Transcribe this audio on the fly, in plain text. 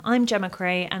I'm Gemma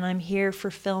Cray and I'm here for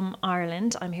Film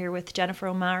Ireland. I'm here with Jennifer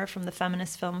O'Mara from the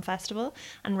Feminist Film Festival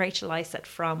and Rachel Isett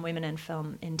from Women in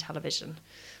Film in Television.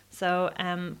 So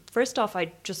first off,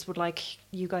 I just would like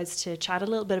you guys to chat a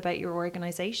little bit about your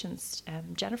organisations.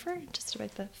 Jennifer, just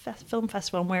about the film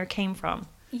festival and where it came from.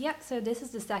 Yeah, so this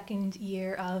is the second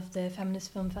year of the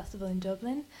Feminist Film Festival in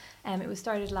Dublin. It was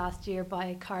started last year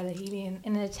by Carla Healy in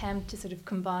an attempt to sort of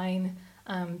combine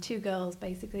two girls,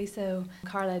 basically. So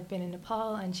Carla had been in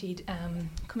Nepal and she'd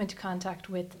come into contact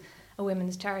with a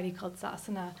women's charity called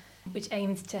Sasana, which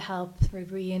aims to help sort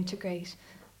of reintegrate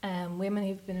women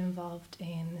who've been involved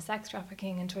in sex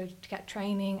trafficking and to get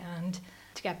training and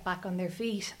to get back on their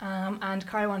feet. And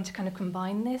Carla wanted to kind of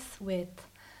combine this with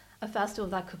a festival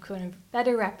that could kind of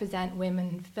better represent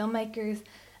women filmmakers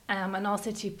and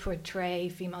also to portray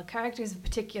female characters of a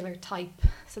particular type.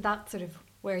 So that's sort of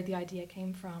where the idea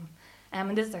came from.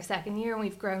 And this is our second year and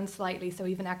we've grown slightly, so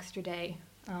we have an extra day.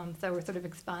 So we're sort of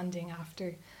expanding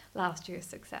after last year's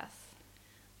success.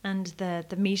 And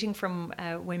the meeting from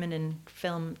Women in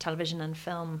Film, Television and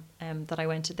Film that I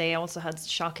went to, they also had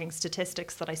shocking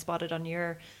statistics that I spotted on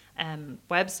your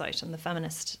website, on the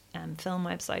Feminist Film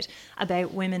website,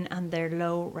 about women and their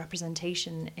low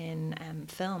representation in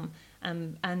film.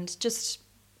 And just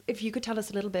if you could tell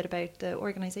us a little bit about the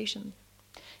organisation.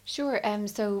 Sure.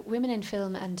 So Women in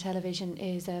Film and Television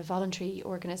is a voluntary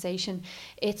organisation.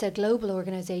 It's a global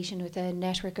organisation with a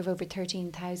network of over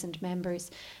 13,000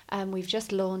 members. We've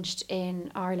just launched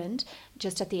in Ireland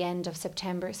just at the end of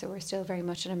September, so we're still very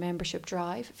much on a membership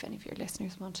drive. If any of your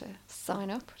listeners want to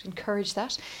sign up, I'd encourage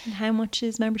that. And how much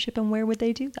is membership and where would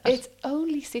they do that? It's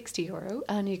only €60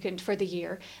 and you can for the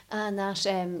year, and that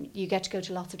you get to go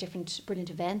to lots of different brilliant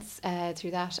events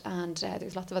through that, and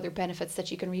there's lots of other benefits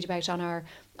that you can read about on our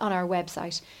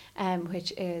website,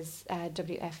 which is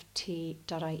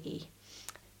wft.ie.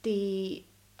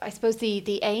 I suppose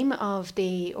the aim of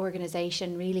the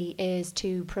organisation really is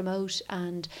to promote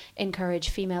and encourage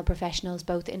female professionals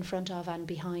both in front of and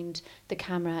behind the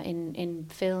camera in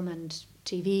film and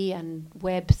TV and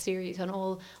web series and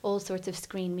all sorts of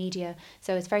screen media.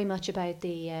 So it's very much about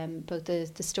the both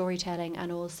the storytelling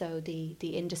and also the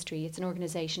industry. It's an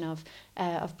organisation of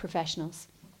professionals.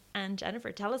 And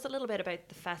Jennifer, tell us a little bit about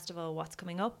the festival, what's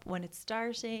coming up, when it's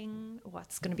starting,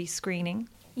 what's going to be screening.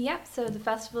 Yeah, so the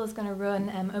festival is going to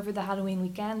run over the Halloween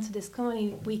weekend, so this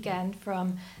coming weekend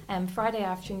from Friday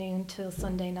afternoon till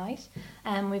Sunday night.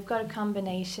 We've got a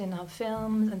combination of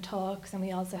films and talks, and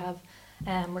we also have,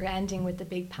 we're ending with the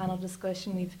big panel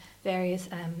discussion. We've various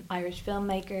Irish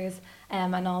filmmakers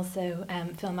and also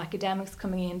film academics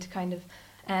coming in to kind of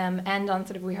end on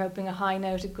sort of, we're hoping, a high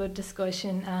note, a good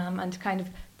discussion, and to kind of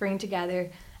bring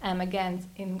together, again,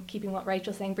 in keeping what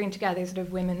Rachel's saying, bring together sort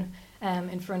of women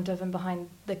in front of and behind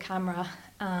the camera.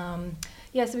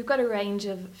 So we've got a range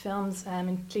of films,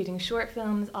 including short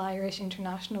films, Irish,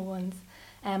 international ones,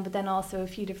 but then also a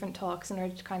few different talks in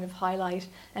order to kind of highlight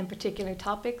particular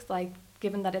topics, like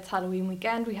given that it's Halloween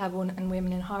weekend, we have one on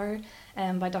Women in Horror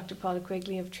by Dr. Paula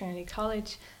Quigley of Trinity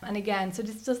College. And again, so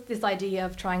it's just this idea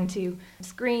of trying to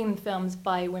screen films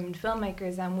by women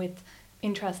filmmakers and with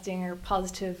interesting or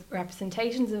positive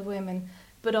representations of women,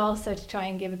 but also to try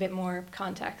and give a bit more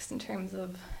context in terms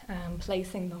of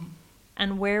placing them.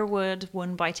 And where would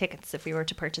one buy tickets if we were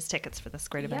to purchase tickets for this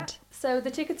great event? So the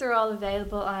tickets are all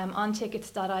available on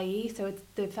tickets.ie. So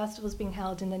the festival's being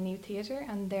held in the New Theatre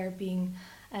and they're being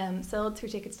sold through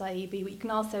tickets.ie. But you can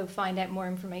also find out more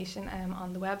information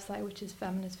on the website, which is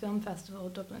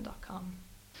feministfilmfestivaldublin.com.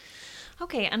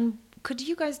 Okay, and could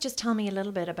you guys just tell me a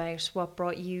little bit about what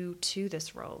brought you to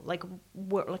this role? Like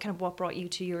what brought you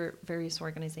to your various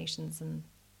organisations and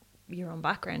your own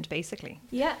background, basically?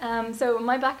 Yeah, so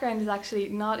my background is actually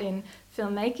not in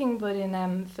filmmaking, but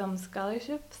in film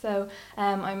scholarship. So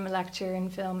I'm a lecturer in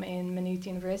film in Maynooth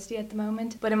University at the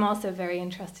moment, but I'm also very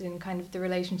interested in kind of the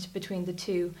relationship between the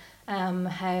two.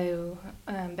 How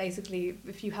basically,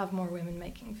 if you have more women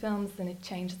making films, then it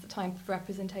changes the type of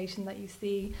representation that you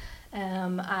see.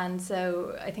 And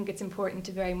so I think it's important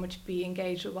to very much be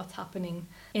engaged with what's happening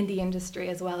in the industry,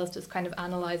 as well as just kind of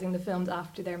analysing the films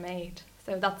after they're made.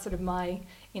 So that's sort of my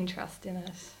interest in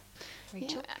it.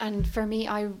 Rachel? Yeah, and for me,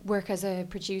 I work as a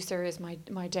producer as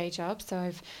my day job. So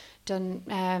I've done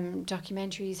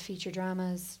documentaries, feature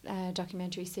dramas,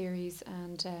 documentary series,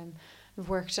 and I've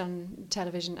worked on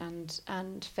television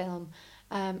and film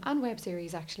and web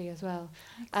series actually as well.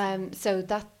 So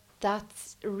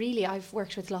that's really, I've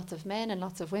worked with lots of men and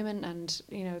lots of women, and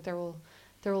you know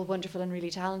they're all wonderful and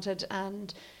really talented.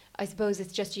 And I suppose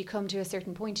it's just you come to a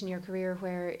certain point in your career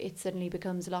where it suddenly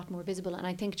becomes a lot more visible, and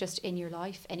I think just in your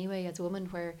life anyway as a woman,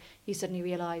 where you suddenly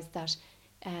realise that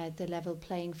the level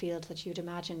playing field that you'd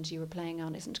imagined you were playing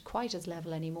on isn't quite as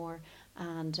level anymore,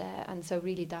 and so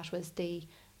really that was the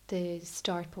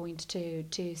start point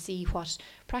to see what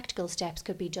practical steps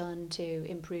could be done to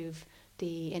improve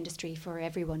the industry for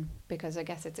everyone, because I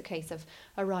guess it's a case of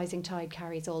a rising tide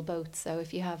carries all boats. So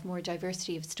if you have more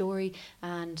diversity of story,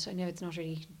 and I know it's not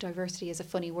really, diversity is a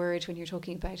funny word when you're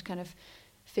talking about kind of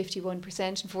 51% and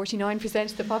 49%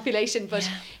 of the population, but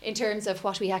in terms of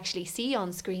what we actually see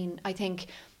on screen, I think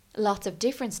lots of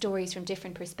different stories from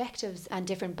different perspectives and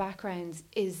different backgrounds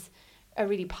is a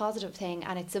really positive thing,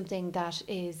 and it's something that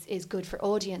is good for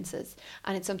audiences,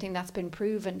 and it's something that's been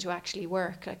proven to actually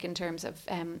work. Like in terms of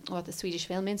what the Swedish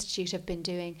Film Institute have been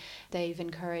doing, they've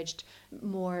encouraged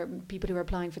more people who are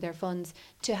applying for their funds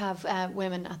to have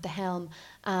women at the helm,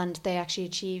 and they actually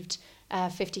achieved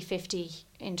 50-50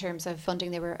 in terms of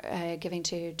funding they were giving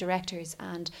to directors,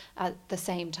 and at the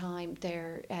same time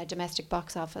their domestic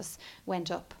box office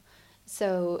went up.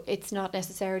 So it's not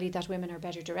necessarily that women are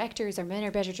better directors or men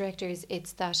are better directors,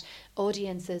 it's that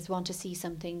audiences want to see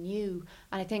something new.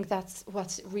 And I think that's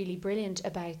what's really brilliant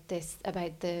about this,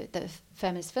 about the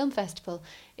Feminist Film Festival,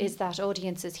 is that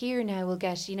audiences here now will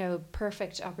get, you know,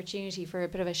 perfect opportunity for a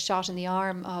bit of a shot in the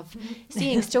arm of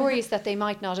seeing stories that they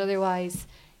might not otherwise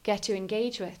get to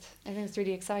engage with. I think it's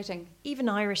really exciting. Even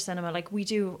Irish cinema, like we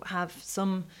do have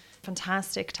some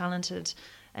fantastic, talented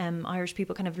Irish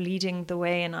people kind of leading the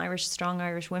way, and strong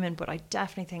Irish women, but I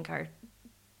definitely think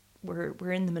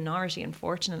we're in the minority,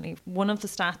 unfortunately. One of the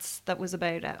stats that was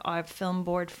about our film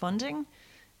board funding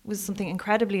was something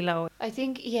incredibly low. I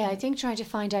think trying to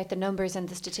find out the numbers and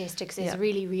the statistics is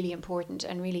really, really important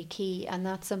and really key, and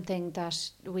that's something that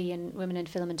we in Women in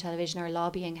Film and Television are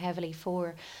lobbying heavily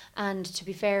for. And to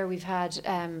be fair, we've had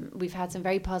some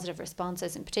very positive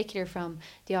responses, in particular from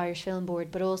the Irish Film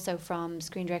Board, but also from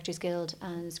Screen Directors Guild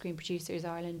and Screen Producers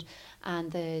Ireland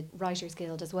and the Writers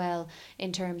Guild as well,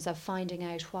 in terms of finding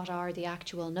out what are the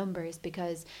actual numbers,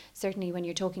 because certainly when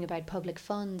you're talking about public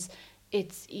funds,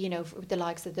 it's, you know, the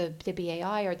likes of the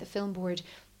BAI or the Film Board,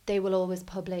 they will always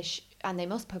publish, and they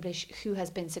must publish, who has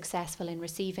been successful in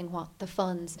receiving what the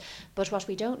funds. But what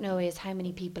we don't know is how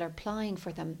many people are applying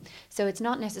for them. So it's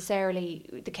not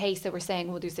necessarily the case that we're saying,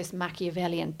 well, there's this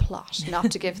Machiavellian plot not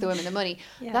to give the women the money.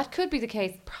 That could be the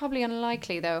case, probably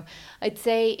unlikely though. I'd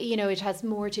say, you know, it has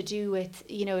more to do with,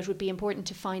 you know, it would be important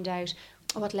to find out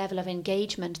what level of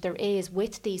engagement there is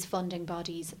with these funding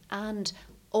bodies and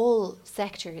all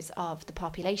sectors of the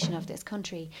population of this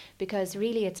country, because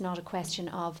really it's not a question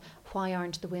of why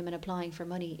aren't the women applying for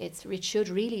money. It should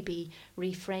really be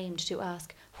reframed to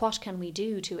ask, what can we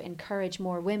do to encourage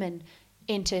more women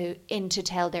into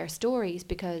tell their stories,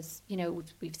 because, you know,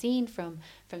 we've seen from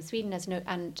Sweden, as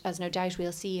no doubt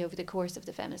we'll see over the course of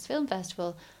the Feminist Film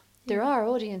Festival, there are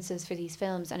audiences for these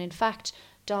films, and in fact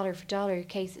dollar for dollar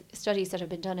case studies that have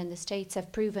been done in the States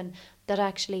have proven that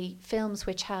actually films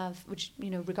which you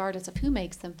know, regardless of who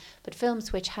makes them, but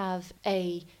films which have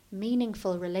a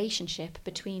meaningful relationship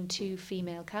between two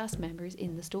female cast members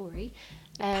in the story,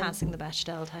 passing the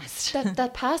Bechdel test,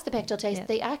 that pass the Bechdel test,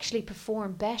 they actually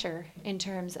perform better in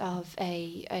terms of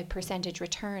a percentage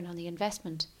return on the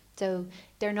investment. So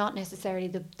they're not necessarily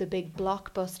the big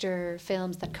blockbuster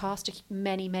films that cost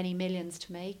many, many millions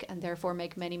to make and therefore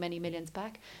make many, many millions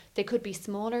back. They could be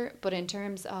smaller, but in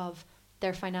terms of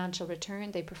their financial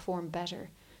return, they perform better.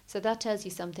 So that tells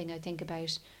you something, I think,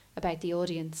 about the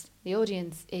audience. The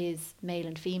audience is male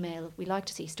and female. We like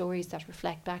to see stories that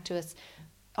reflect back to us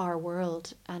our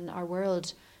world, and our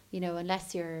world, you know,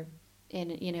 unless you're in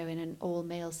an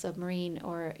all-male submarine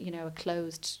or, you know, a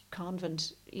closed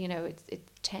convent, you know, it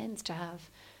tends to have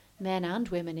men and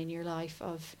women in your life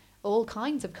of all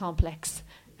kinds of complex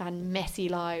and messy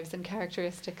lives and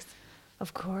characteristics.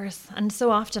 Of course. And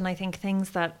so often I think things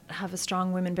that have a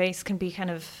strong women base can be kind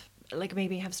of like,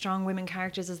 maybe have strong women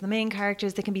characters as the main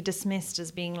characters. They can be dismissed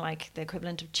as being like the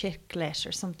equivalent of chick lit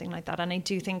or something like that. And I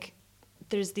do think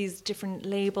there's these different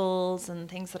labels and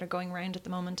things that are going around at the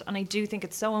moment, and I do think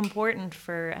it's so important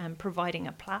for providing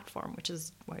a platform, which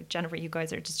is why, Jennifer, you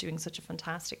guys are just doing such a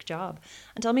fantastic job.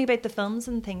 And tell me about the films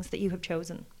and things that you have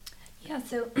chosen. Yeah,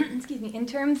 so excuse me, in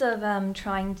terms of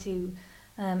trying to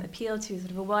appeal to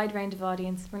sort of a wide range of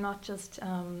audience, we're not just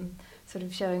sort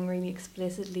of showing really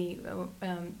explicitly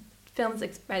films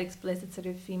about explicit sort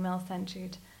of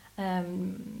female-centred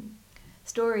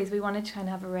stories. We wanted to kind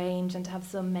of have a range and to have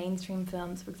some mainstream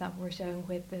films. For example, we're showing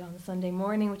Whip It on a Sunday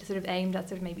morning, which is sort of aimed at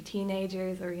sort of maybe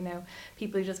teenagers or, you know,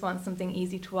 people who just want something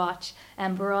easy to watch.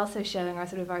 But we're also showing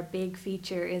our big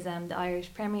feature is the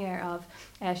Irish premiere of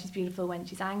She's Beautiful When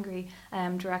She's Angry,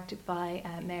 directed by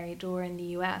Mary Dorr in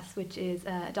the US, which is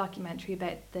a documentary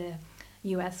about the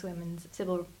US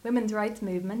women's rights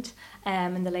movement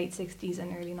in the late 60s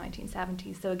and early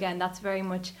 1970s. So again, that's very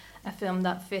much a film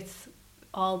that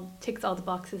ticks all the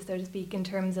boxes, so to speak, in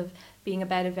terms of being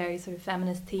about a very sort of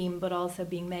feminist theme, but also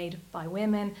being made by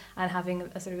women and having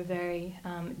a sort of a very,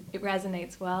 it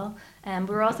resonates well. But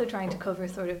we're also trying to cover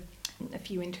sort of a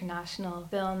few international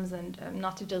films and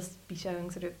not to just be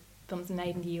showing sort of films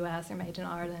made in the US or made in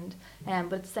Ireland.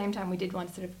 But at the same time, we did want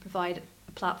to sort of provide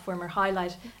a platform or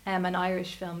highlight an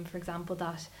Irish film, for example,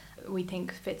 that we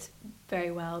think fits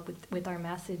very well with our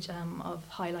message of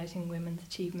highlighting women's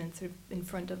achievements sort of in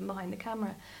front of and behind the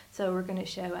camera. So we're going to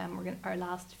show, our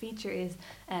last feature is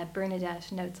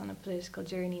Bernadette, Notes on a Political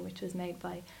Journey, which was made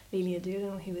by Lelia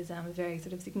Doolan, who is a very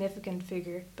sort of significant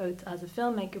figure, both as a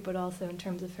filmmaker, but also in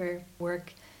terms of her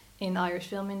work in the Irish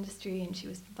film industry, and she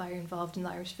was very involved in the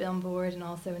Irish Film Board and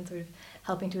also in sort of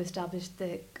helping to establish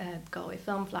the Galway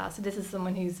Film Fleadh. So this is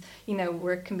someone whose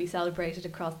work can be celebrated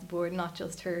across the board, not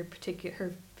just her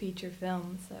feature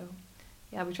film. So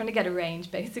yeah, we're trying to get a range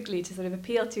basically to sort of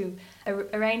appeal to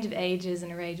a range of ages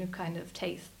and a range of kind of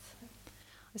tastes.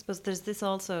 I suppose there's this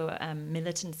also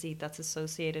militancy that's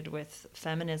associated with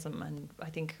feminism, and I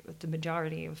think the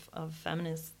majority of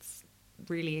feminists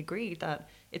really agree that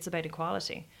it's about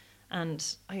equality. And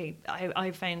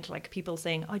I found like people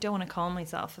saying, I don't want to call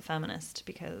myself a feminist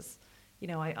because,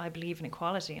 I believe in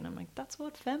equality. And I'm like, that's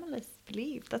what feminists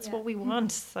believe. That's what we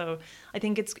want. So I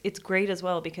think it's great as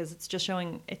well because it's just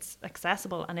showing it's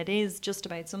accessible and it is just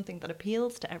about something that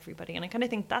appeals to everybody. And I kind of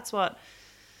think that's what,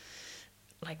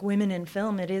 like women in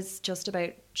film, it is just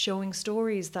about showing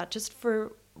stories that just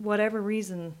for whatever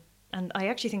reason, and I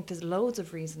actually think there's loads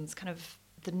of reasons, kind of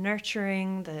the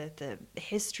nurturing, the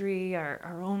history,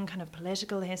 our own kind of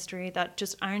political history that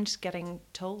just aren't getting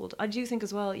told. I do think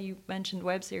as well, you mentioned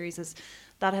web series,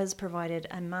 that has provided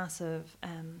a massive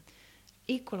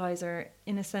equalizer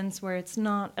in a sense where it's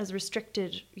not as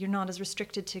restricted, you're not as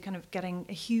restricted to kind of getting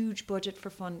a huge budget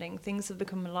for funding. Things have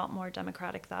become a lot more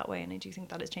democratic that way, and I do think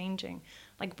that is changing.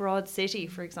 Like Broad City,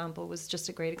 for example, was just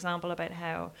a great example about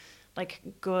how like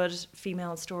good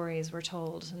female stories were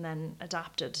told and then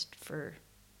adapted for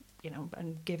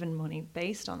and given money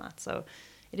based on that. So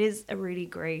it is a really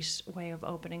great way of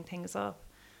opening things up.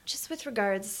 Just with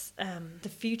regards the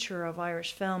future of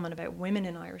Irish film and about women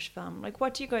in Irish film, like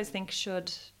what do you guys think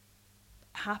should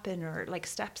happen, or like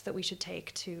steps that we should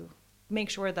take to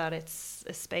make sure that it's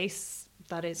a space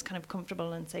that is kind of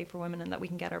comfortable and safe for women and that we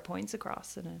can get our points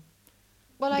across in a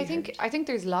Well, I think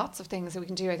there's lots of things that we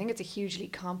can do. I think it's a hugely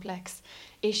complex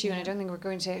issue, and I don't think we're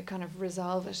going to kind of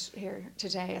resolve it here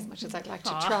today, as much as I'd like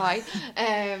to try.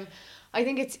 I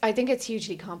think it's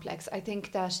hugely complex. I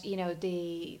think that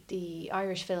the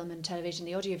Irish film and television,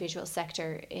 the audiovisual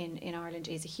sector in Ireland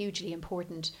is a hugely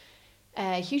important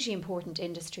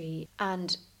industry,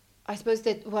 and I suppose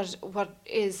that what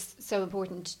is so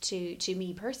important to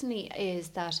me personally is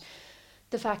that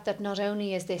the fact that not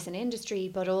only is this an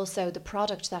industry, but also the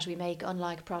product that we make,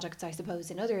 unlike products, I suppose,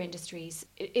 in other industries,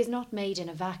 is not made in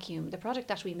a vacuum. The product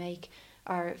that we make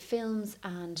are films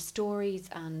and stories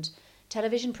and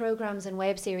television programs and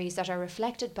web series that are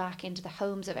reflected back into the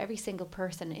homes of every single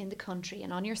person in the country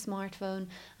and on your smartphone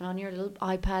and on your little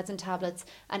iPads and tablets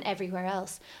and everywhere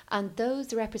else. And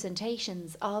those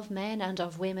representations of men and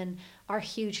of women are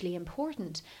hugely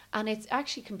important. And it's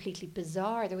actually completely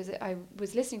bizarre. I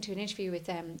was listening to an interview with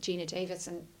Gina Davis,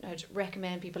 and I'd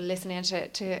recommend people listening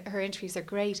to her interviews, are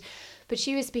great. But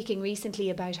she was speaking recently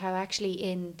about how actually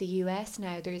in the US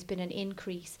now there's been an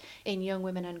increase in young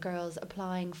women and girls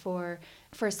applying for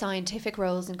scientific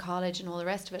roles in college and all the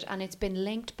rest of it, and it's been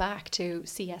linked back to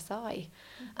CSI.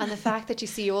 And the fact that you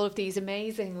see all of these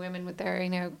amazing women with their,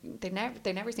 they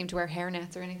never seem to wear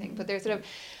hairnets or anything, but they're sort of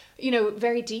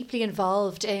very deeply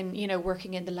involved in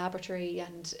working in the laboratory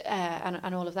and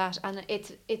all of that. And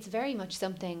it's very much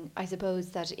something, I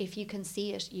suppose, that if you can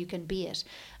see it, you can be it.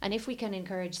 And if we can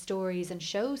encourage stories and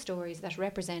show stories that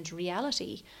represent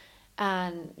reality,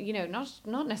 and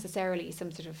not necessarily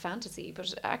some sort of fantasy,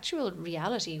 but actual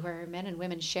reality where men and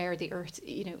women share the earth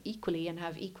equally and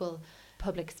have equal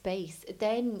public space,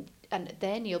 then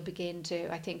you'll begin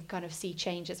to, I think, kind of see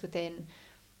changes within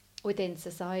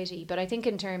society. But I think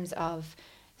in terms of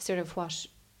sort of what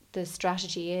the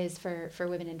strategy is for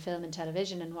women in film and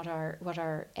television and what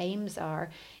our aims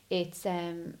are, it's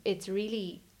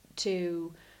really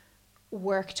to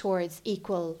work towards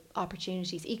equal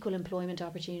opportunities, equal employment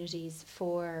opportunities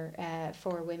for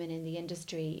women in the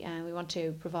industry. And we want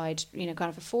to provide kind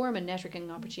of a forum and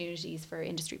networking opportunities for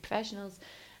industry professionals.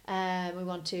 We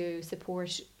want to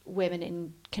support women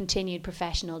in continued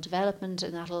professional development,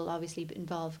 and that'll obviously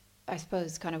involve I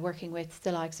suppose kind of working with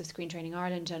the likes of Screen Training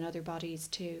Ireland and other bodies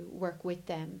to work with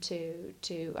them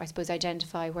to I suppose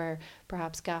identify where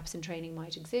perhaps gaps in training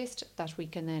might exist that we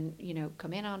can then, you know,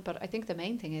 come in on. But I think the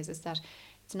main thing is that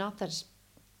it's not that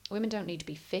women don't need to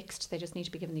be fixed, they just need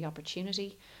to be given the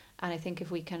opportunity. And I think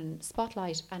if we can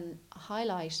spotlight and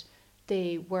highlight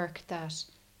the work that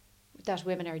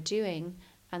women are doing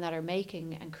and that are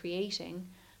making and creating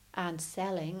and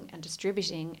selling and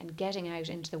distributing and getting out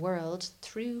into the world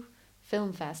through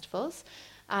film festivals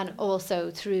and also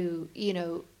through, you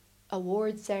know,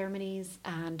 award ceremonies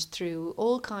and through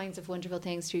all kinds of wonderful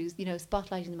things, through, you know,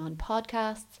 spotlighting them on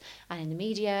podcasts and in the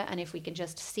media. And if we can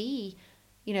just see,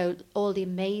 you know, all the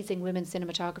amazing women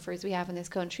cinematographers we have in this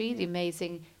country, the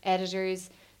amazing editors,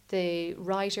 the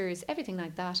writers, everything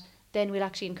like that, then we'll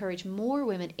actually encourage more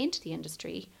women into the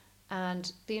industry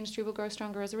and the industry will grow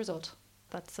stronger as a result.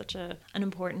 That's such an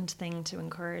important thing to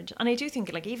encourage. And I do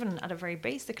think, like, even at a very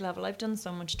basic level, I've done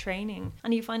so much training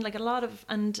and you find like a lot of,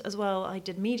 and as well I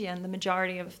did media, and the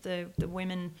majority of the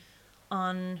women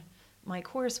on my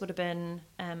course would have been,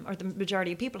 or the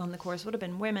majority of people on the course would have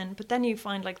been women. But then you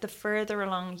find like the further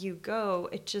along you go,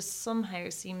 it just somehow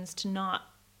seems to not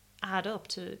add up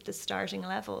to the starting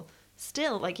level.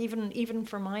 Still, like even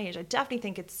for my age, I definitely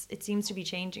think it seems to be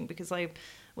changing, because I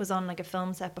was on like a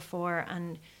film set before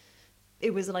and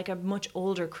it was like a much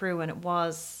older crew, and it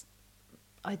was,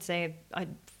 I'd say,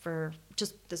 for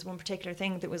just this one particular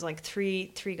thing, that was like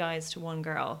three guys to one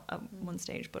girl at one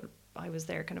stage, but I was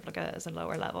there kind of like as a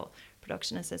lower level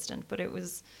production assistant. But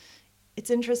it's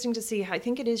interesting to see how I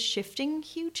think it is shifting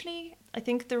hugely. I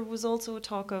think there was also a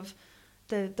talk of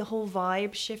the whole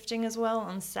vibe shifting as well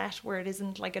on set, where it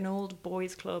isn't like an old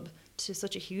boys club to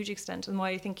such a huge extent, and why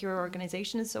I think your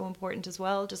organisation is so important as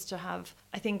well, just to have,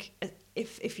 I think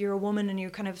if you're a woman and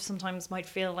you kind of sometimes might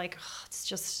feel like, oh,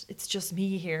 it's just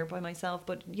me here by myself,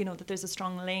 but you know that there's a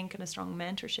strong link and a strong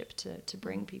mentorship to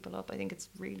bring people up. I think it's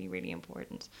really, really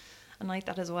important. And like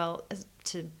that as well, as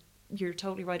to, you're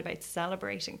totally right about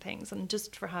celebrating things and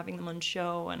just for having them on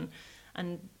show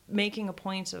and making a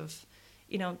point of,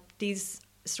 you know, these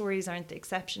stories aren't the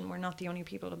exception. We're not the only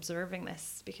people observing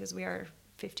this, because we are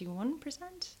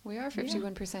 51%. We are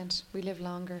 51%. We live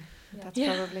longer. Yeah. That's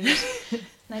probably it.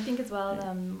 And I think as well,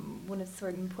 one of the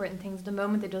sort of important things at the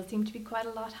moment, there does seem to be quite a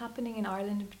lot happening in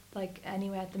Ireland, like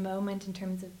anyway at the moment, in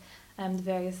terms of the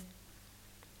various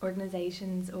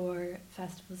organisations or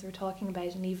festivals we're talking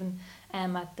about, and even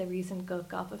at the recent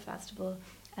Gulf Festival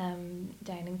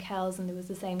down in Kells, and there was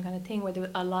the same kind of thing where there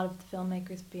were a lot of the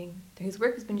filmmakers whose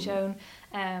work has been shown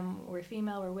were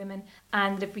female or women,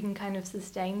 and if we can kind of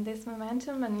sustain this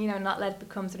momentum and, you know, not let it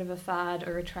become sort of a fad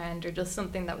or a trend or just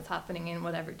something that was happening in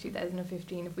whatever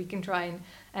 2015, if we can try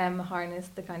and harness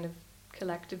the kind of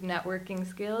collective networking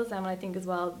skills, and I think as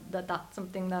well that that's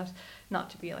something that, not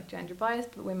to be like gender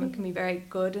biased, but women can be very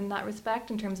good in that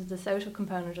respect in terms of the social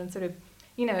component, and sort of,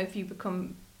 you know, if you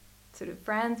become sort of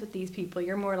friends with these people,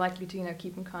 you're more likely to, you know,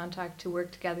 keep in contact, to work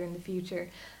together in the future,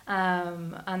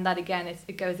 and that again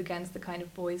it goes against the kind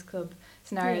of boys club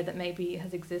scenario that maybe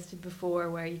has existed before,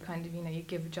 where you kind of, you know, you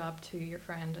give a job to your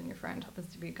friend and your friend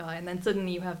happens to be a guy, and then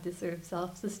suddenly you have this sort of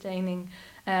self-sustaining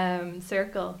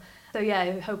circle. So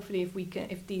yeah, hopefully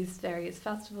if these various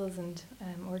festivals and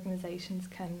organisations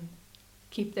can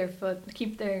keep things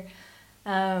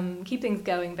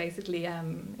going basically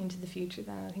into the future,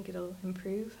 then I think it'll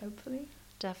improve, hopefully.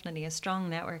 Definitely. A strong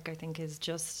network, I think, is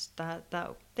just that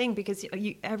thing, because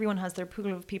everyone has their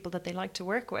pool of people that they like to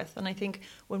work with. And I think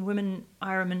when women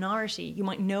are a minority, you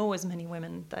might know as many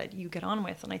women that you get on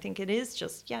with. And I think it is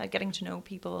just, getting to know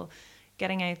people,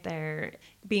 getting out there,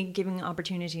 giving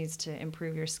opportunities to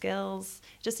improve your skills.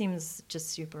 It just seems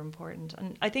just super important.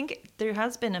 And I think there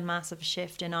has been a massive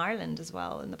shift in Ireland as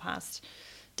well in the past.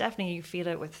 Definitely you feel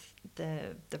it with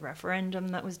the referendum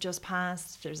that was just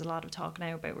passed. There's a lot of talk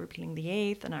now about repealing the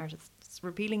eighth and artists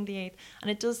repealing the eighth, and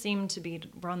it does seem to be,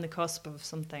 we're on the cusp of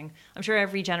something. I'm sure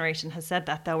every generation has said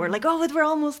that though. We're like, oh, we're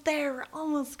almost there, we're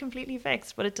almost completely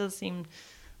fixed. But it does seem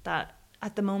that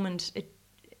at the moment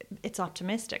it's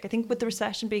optimistic. I think with the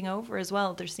recession being over as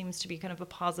well, there seems to be kind of a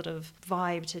positive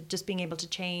vibe to just being able to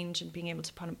change and being able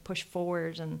to kind of push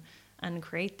forward and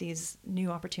create these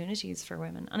new opportunities for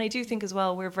women. And I do think as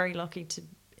well, we're very lucky to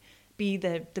be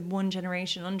the one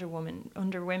generation under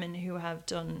women who have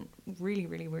done really,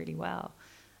 really, really well.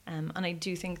 And I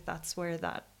do think that's where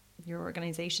that your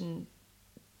organisation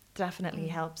definitely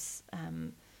helps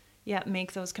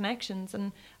make those connections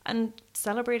and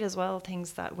celebrate as well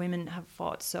things that women have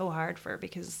fought so hard for,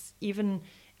 because even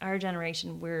our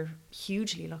generation, we're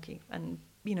hugely lucky and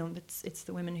you know, it's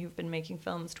the women who've been making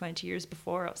films 20 years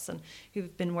before us and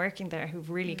who've been working there, who've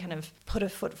really kind of put a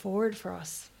foot forward for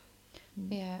us.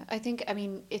 Yeah, I think, I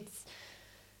mean, it's,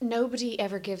 nobody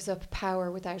ever gives up power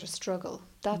without a struggle.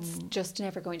 That's just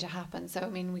never going to happen. So, I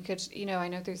mean, we could, you know, I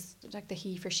know there's like the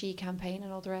He for She campaign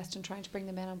and all the rest, and trying to bring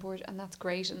the men on board, and that's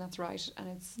great and that's right, and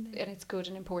it's good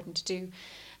and important to do.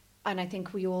 And I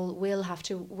think we all will have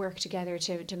to work together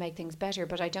to make things better.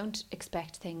 But I don't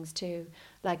expect things to,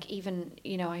 like, even,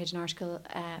 you know, I had an article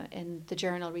in the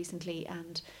Journal recently,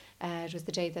 and it was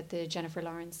the day that the Jennifer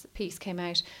Lawrence piece came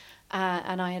out,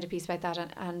 and I had a piece about that,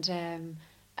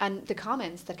 and the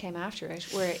comments that came after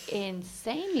it were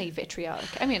insanely vitriolic.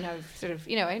 I mean, I've sort of,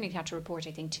 you know, I only had to report,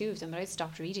 I think, 2 of them, but I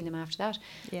stopped reading them after that.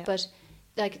 Yeah. But,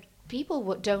 like,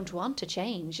 people don't want to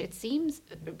change. It seems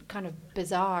kind of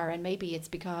bizarre, and maybe it's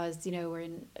because, you know, we're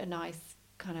in a nice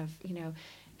kind of, you know,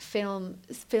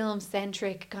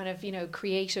 film-centric kind of, you know,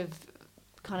 creative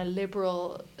kind of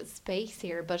liberal space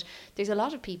here, but there's a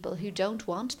lot of people who don't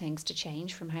want things to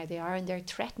change from how they are, and they're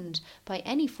threatened by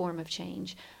any form of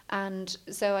change. And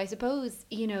so I suppose,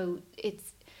 you know,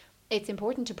 it's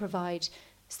important to provide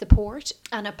support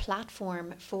and a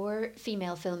platform for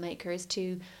female filmmakers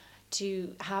to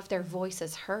have their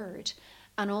voices heard,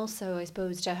 and also, I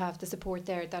suppose, to have the support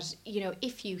there that, you know,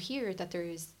 if you hear that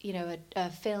there's, you know, a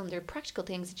film, there are practical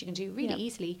things that you can do really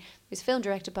easily. There's a film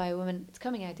directed by a woman, it's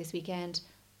coming out this weekend,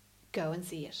 go and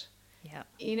see it. Yeah.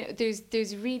 You know,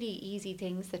 there's really easy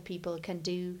things that people can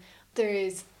do.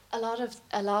 There's a lot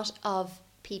of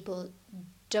people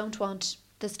don't want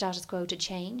the status quo to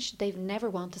change. They've never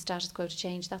want the status quo to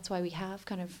change. That's why we have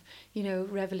kind of, you know,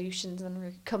 revolutions, and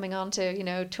we're coming on to, you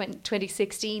know,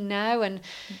 2016 now, and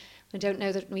I don't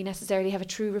know that we necessarily have a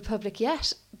true republic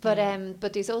yet, but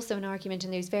there's also an argument,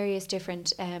 and there's various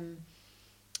different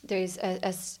there's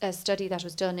a study that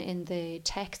was done in the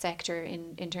tech sector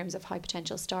in terms of high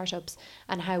potential startups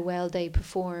and how well they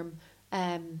perform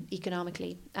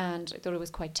economically, and I thought it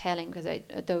was quite telling, because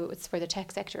though it's for the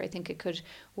tech sector, I think it could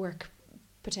work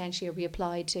potentially or be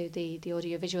applied to the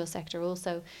audiovisual sector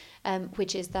also,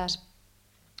 which is that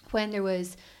when there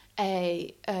was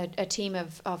a team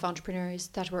of entrepreneurs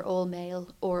that were all male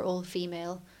or all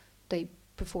female, they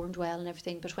performed well and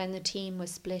everything, but when the team was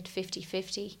split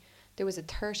 50-50, there was a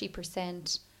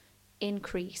 30%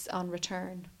 increase on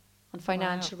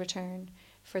financial return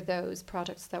for those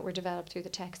products that were developed through the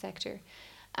tech sector.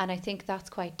 And I think that's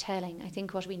quite telling. I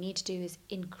think what we need to do is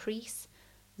increase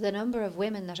the number of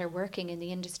women that are working in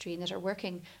the industry and that are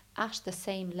working at the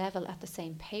same level, at the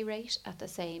same pay rate, at the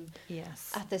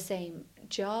same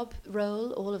job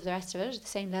role, all of the rest of it, at the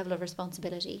same level of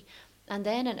responsibility. And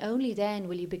then and only then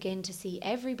will you begin to see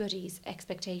everybody's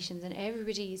expectations and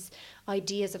everybody's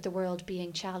ideas of the world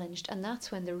being challenged. And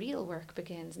that's when the real work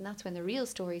begins, and that's when the real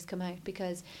stories come out,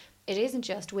 because it isn't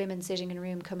just women sitting in a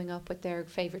room coming up with their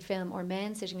favourite film, or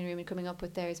men sitting in a room and coming up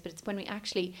with theirs, but it's when we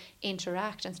actually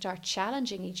interact and start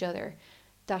challenging each other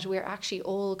that we're actually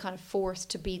all kind of forced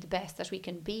to be the best that we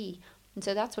can be. And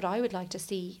so that's what I would like to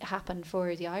see happen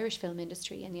for the Irish film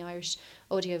industry and the Irish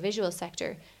audiovisual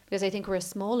sector, because I think we're a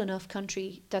small enough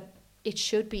country that it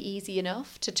should be easy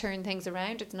enough to turn things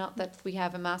around. It's not that we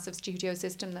have a massive studio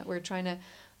system that we're trying to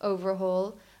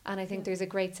overhaul, and I think there's a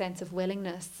great sense of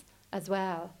willingness as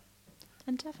well.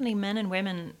 And definitely men and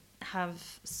women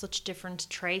have such different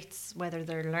traits, whether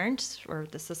they're learnt or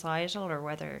the societal, or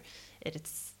whether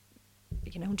it's,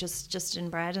 you know, just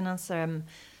inbred in us,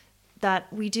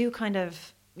 that we do kind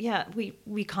of,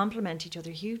 we complement each other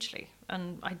hugely.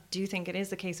 And I do think it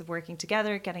is a case of working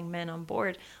together, getting men on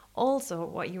board. Also,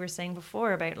 what you were saying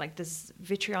before about like this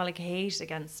vitriolic hate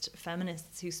against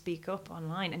feminists who speak up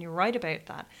online, and you're right about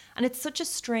that. And it's such a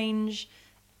strange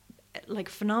like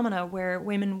phenomena where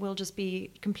women will just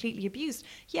be completely abused.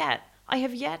 Yet I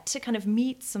have yet to kind of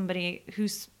meet somebody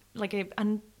who's like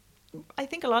and I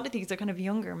think a lot of these are kind of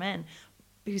younger men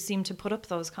who seem to put up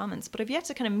those comments, but I've yet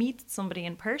to kind of meet somebody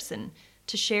in person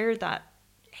to share that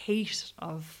hate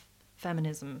of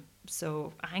feminism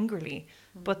so angrily.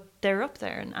 But they're up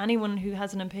there, and anyone who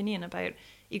has an opinion about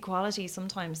equality,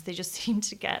 sometimes they just seem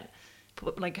to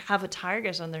have a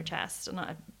target on their chest.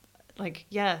 And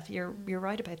you're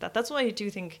right about that. That's why I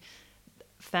do think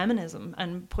feminism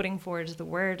and putting forward the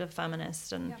word of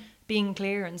feminist and being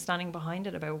clear and standing behind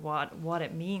it about what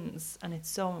it means, and it's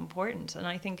so important. And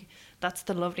I think that's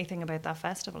the lovely thing about that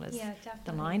festival is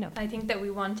the lineup. I think that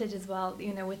we wanted as well,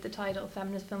 you know, with the title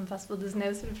Feminist Film Festival, there's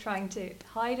no sort of trying to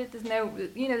hide it. There's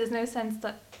no sense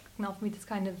that, not for me, this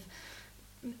kind of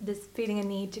this feeling a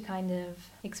need to kind of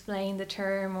explain the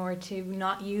term or to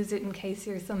not use it in case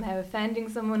you're somehow offending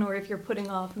someone or if you're putting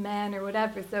off men or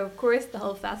whatever. So of course the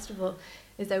whole festival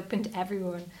is open to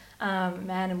everyone,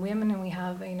 men and women, and we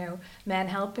have men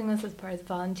helping us as part of the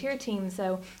volunteer team.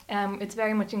 So it's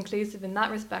very much inclusive in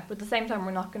that respect. But at the same time,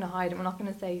 we're not going to hide it. We're not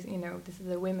going to say this is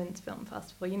a women's film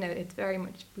festival. It's very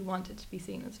much, we want it to be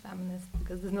seen as feminist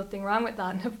because there's nothing wrong with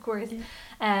that, of course.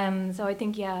 So I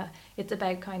think it's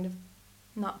about kind of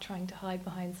not trying to hide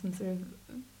behind some sort of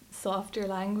softer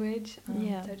language,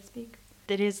 so to speak.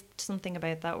 There is something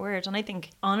about that word, and I think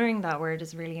honouring that word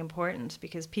is really important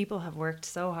because people have worked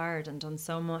so hard and done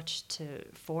so much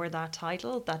for that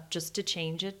title that just to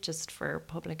change it just for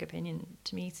public opinion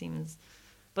to me seems,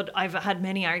 but I've had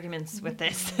many arguments with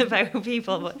this about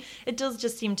people, but it does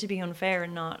just seem to be unfair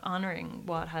and not honouring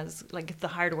what has, like, the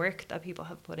hard work that people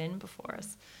have put in before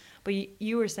us. But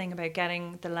you were saying about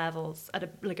getting the levels at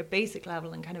a basic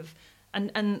level and kind of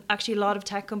and actually a lot of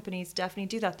tech companies definitely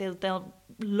do that. They'll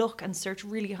look and search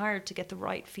really hard to get the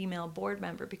right female board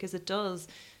member because it does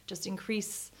just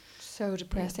increase. So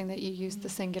depressing that you use the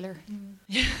singular.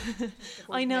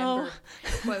 I know.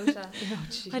 Quota.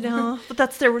 I know, but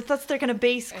that's their kind of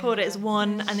base quota is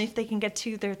one, and if they can get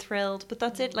two, they're thrilled. But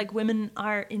that's it. Like, women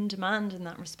are in demand in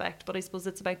that respect. But I suppose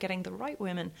it's about getting the right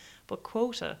women. But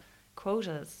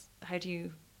quotas. How do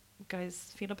you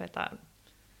guys feel about that?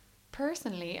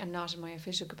 Personally, and not in my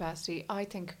official capacity, I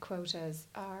think quotas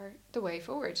are the way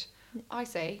forward. I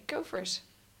say go for it,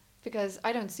 because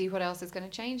I don't see what else is going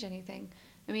to change anything.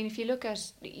 I mean, if you look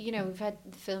at, we've had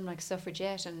a film like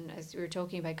Suffragette, and as we were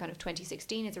talking about, kind of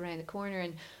 2016 is around the corner,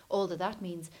 and all that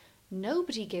means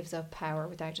nobody gives up power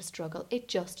without a struggle. It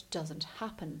just doesn't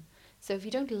happen. So if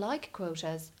you don't like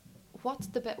quotas, what's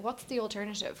the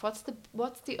alternative?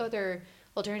 What's the other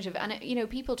alternative? And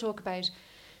people talk about,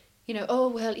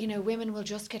 women will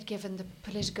just get given the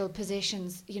political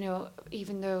positions,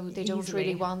 even though they don't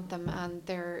really want them, and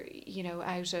they're,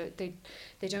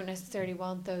 they don't necessarily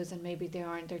want those, and maybe they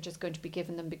aren't, they're just going to be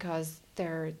given them because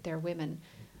they're women.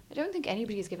 I don't think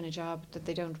anybody is given a job that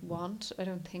they don't want. I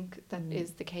don't think that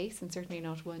is the case, and certainly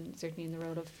not certainly in the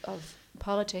role of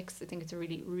politics. I think it's a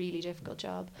really, really difficult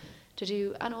job to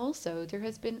do. And also there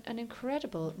has been an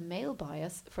incredible male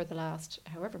bias for the last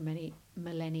however many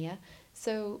millennia.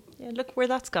 So yeah, look where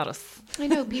that's got us. I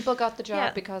know people got the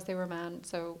job because they were a man,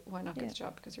 so why not get the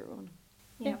job because you're a woman?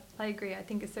 Yeah, I agree. I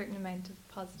think a certain amount of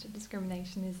positive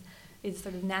discrimination is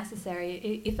sort of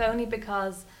necessary, if only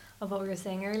because of what we were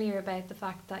saying earlier about the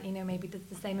fact that maybe there's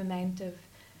the same amount of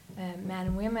men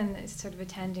and women sort of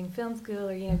attending film school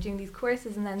or doing these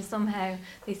courses, and then somehow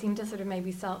they seem to sort of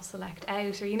maybe self-select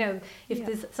out, or if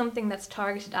there's something that's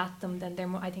targeted at them, then they're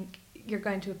more, I think you're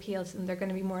going to appeal to them. They're going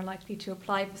to be more likely to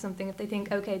apply for something if they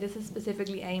think, okay, this is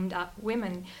specifically aimed at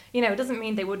women. It doesn't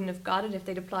mean they wouldn't have got it if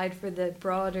they'd applied for the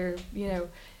broader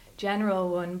general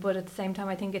one, but at the same time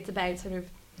I think it's about sort of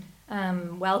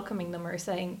welcoming them, or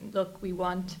saying, look,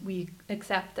 we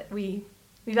accept that we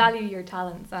value your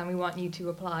talents and we want you to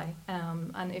apply,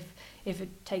 and if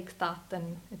it takes that,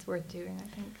 then it's worth doing,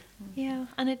 I think. Yeah,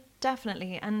 and it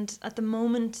definitely, and at the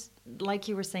moment, like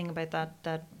you were saying about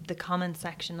that the comment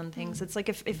section and things, it's like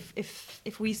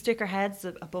if we stick our heads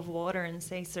above water and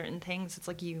say certain things, it's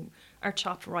like you are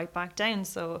chopped right back down.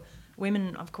 So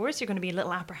women, of course, you're going to be a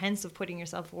little apprehensive putting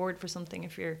yourself forward for something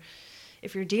if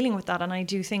you're dealing with that. And I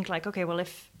do think, like, okay, well,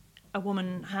 if a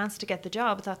woman has to get the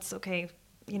job, that's okay,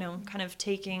 kind of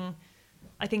taking,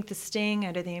 I think, the sting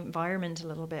out of the environment a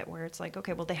little bit, where it's like,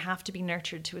 okay, well, they have to be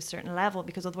nurtured to a certain level,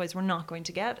 because otherwise we're not going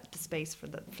to get the space for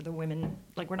the women.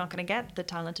 Like, we're not going to get the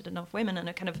talented enough women, and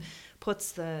it kind of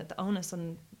puts the onus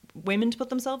on women to put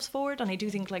themselves forward. And I do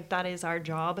think, like, that is our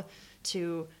job,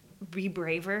 to be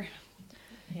braver.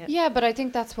 Yeah, but I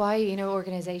think that's why,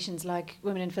 organisations like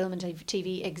Women in Film and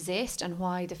TV exist, and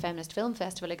why the Feminist Film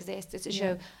Festival exists, is to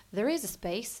show there is a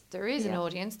space, there is an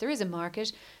audience, there is a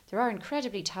market, there are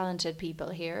incredibly talented people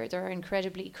here, there are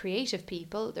incredibly creative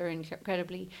people, there are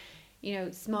incredibly,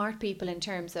 smart people in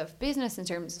terms of business, in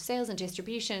terms of sales and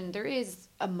distribution. There is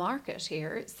a market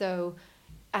here, so,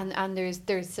 and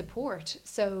there's support,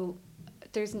 so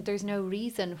there's no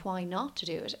reason why not to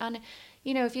do it. And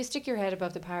if you stick your head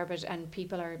above the parapet and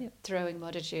people are throwing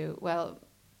mud at you, well,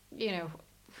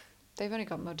 they've only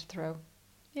got mud to throw.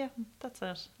 Yeah, that's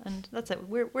it. And that's it.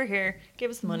 We're here. Give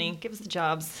us the money. Give us the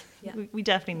jobs. Yeah. We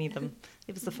definitely need them.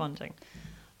 Give us the funding.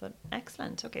 But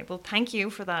excellent. Okay, well, thank you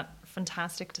for that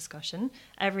fantastic discussion.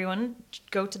 Everyone,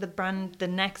 go to the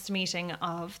next meeting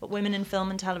of Women in Film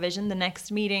and Television. The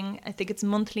next meeting, I think it's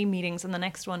monthly meetings, and the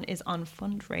next one is on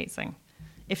fundraising.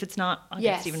 If it's not, I'll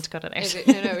Yes. get Stephen to cut it out.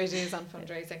 No, it is on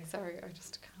fundraising. Sorry, I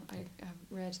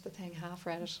read the thing, half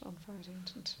read it on Friday and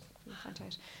didn't really find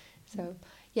out. So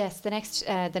yes, the next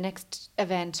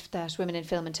event that Women in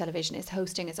Film and Television is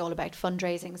hosting is all about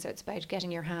fundraising. So it's about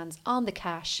getting your hands on the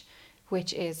cash,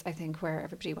 which is, I think, where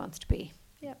everybody wants to be.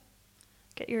 Yeah.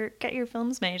 Get your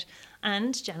films made.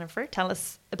 And Jennifer, tell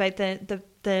us about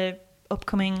the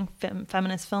upcoming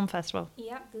feminist film festival.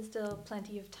 Yeah, there's still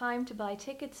plenty of time to buy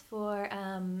tickets for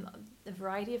a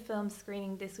variety of films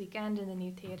screening this weekend in the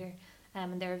New Theatre,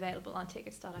 and they're available on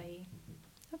tickets.ie.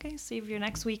 Okay, so you have your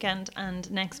next weekend and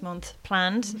next month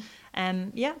planned.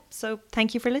 So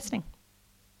thank you for listening.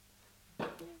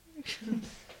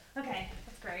 Okay,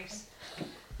 that's great.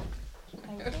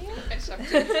 Thank you. I just have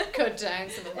to cut down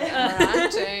some of my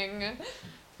ranting.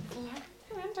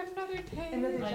 Another thing.